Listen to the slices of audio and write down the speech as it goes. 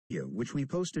video, which we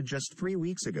posted just 3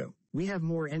 weeks ago. We have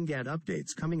more NGAD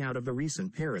updates coming out of the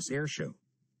recent Paris Airshow.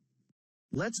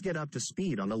 Let's get up to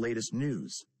speed on the latest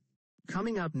news.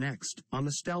 Coming up next, on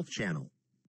the Stealth Channel.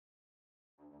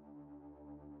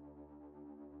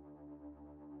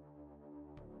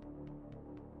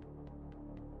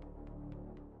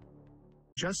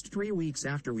 Just 3 weeks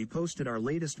after we posted our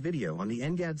latest video on the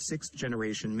NGAD 6th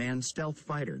generation manned stealth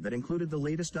fighter that included the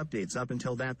latest updates up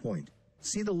until that point,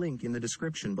 see the link in the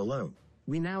description below.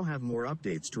 We now have more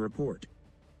updates to report.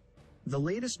 The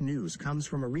latest news comes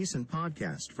from a recent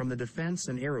podcast from the Defense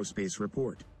and Aerospace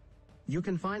Report. You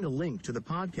can find a link to the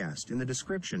podcast in the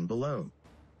description below.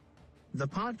 The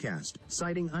podcast,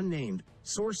 citing unnamed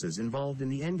sources involved in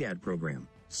the NGAD program,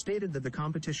 stated that the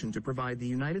competition to provide the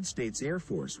United States Air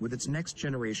Force with its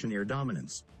next-generation air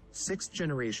dominance,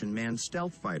 6th-generation manned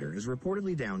stealth fighter is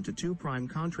reportedly down to 2 prime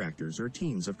contractors or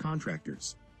teams of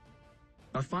contractors.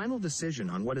 A final decision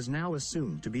on what is now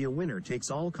assumed to be a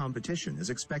winner-takes-all competition is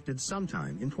expected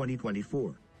sometime in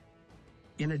 2024.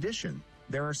 In addition,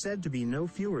 there are said to be no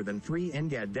fewer than 3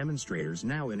 NGAD demonstrators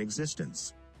now in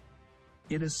existence.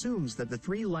 It assumes that the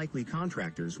 3 likely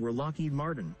contractors were Lockheed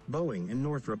Martin, Boeing and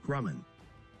Northrop Grumman.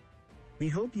 We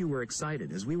hope you were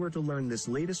excited as we were to learn this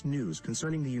latest news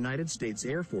concerning the United States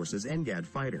Air Force's NGAD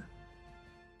fighter.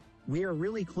 We are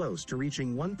really close to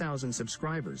reaching 1,000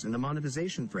 subscribers and the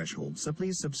monetization threshold, so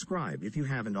please subscribe if you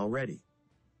haven't already.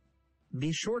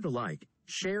 Be sure to like,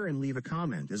 share and leave a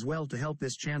comment as well to help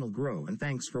this channel grow, and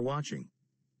thanks for watching.